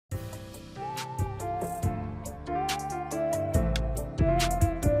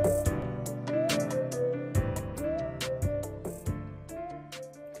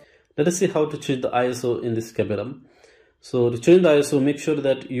Let us see how to change the ISO in this camera. So to change the ISO, make sure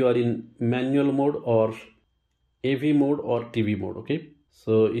that you are in manual mode or AV mode or TV mode. Okay,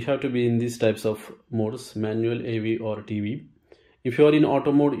 so you have to be in these types of modes: manual, AV or TV. If you are in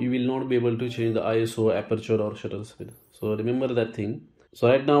auto mode, you will not be able to change the ISO, aperture or shutter speed. So remember that thing. So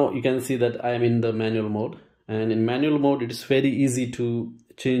right now you can see that I am in the manual mode, and in manual mode it is very easy to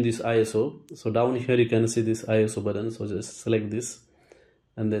change this ISO. So down here you can see this ISO button. So just select this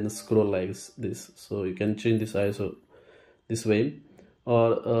and then scroll like this. So you can change this ISO this way,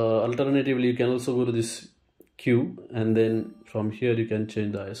 or alternatively you can also go to this Q, and then from here you can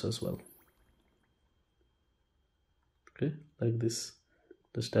change the ISO as well. Okay, like this,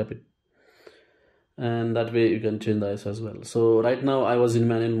 just tap it, and that way you can change the ISO as well. So right now I was in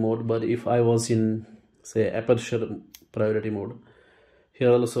manual mode, but if I was in, say, aperture priority mode, here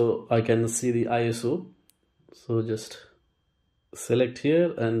also I can see the ISO. So just select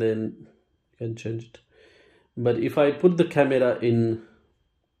here and then you can change it. But if I put the camera in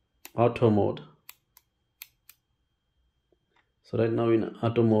auto mode, so right now in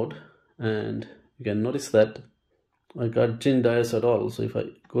auto mode, and you can notice that I can't change the ISO at all. So if I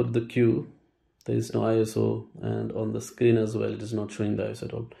go to the Q, there is no ISO, and on the screen as well it is not showing the ISO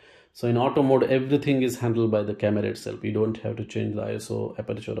at all. So in auto mode, everything is handled by the camera itself. You don't have to change the ISO,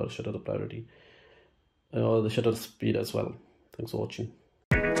 aperture or shutter priority, or the shutter speed as well. Thanks for watching.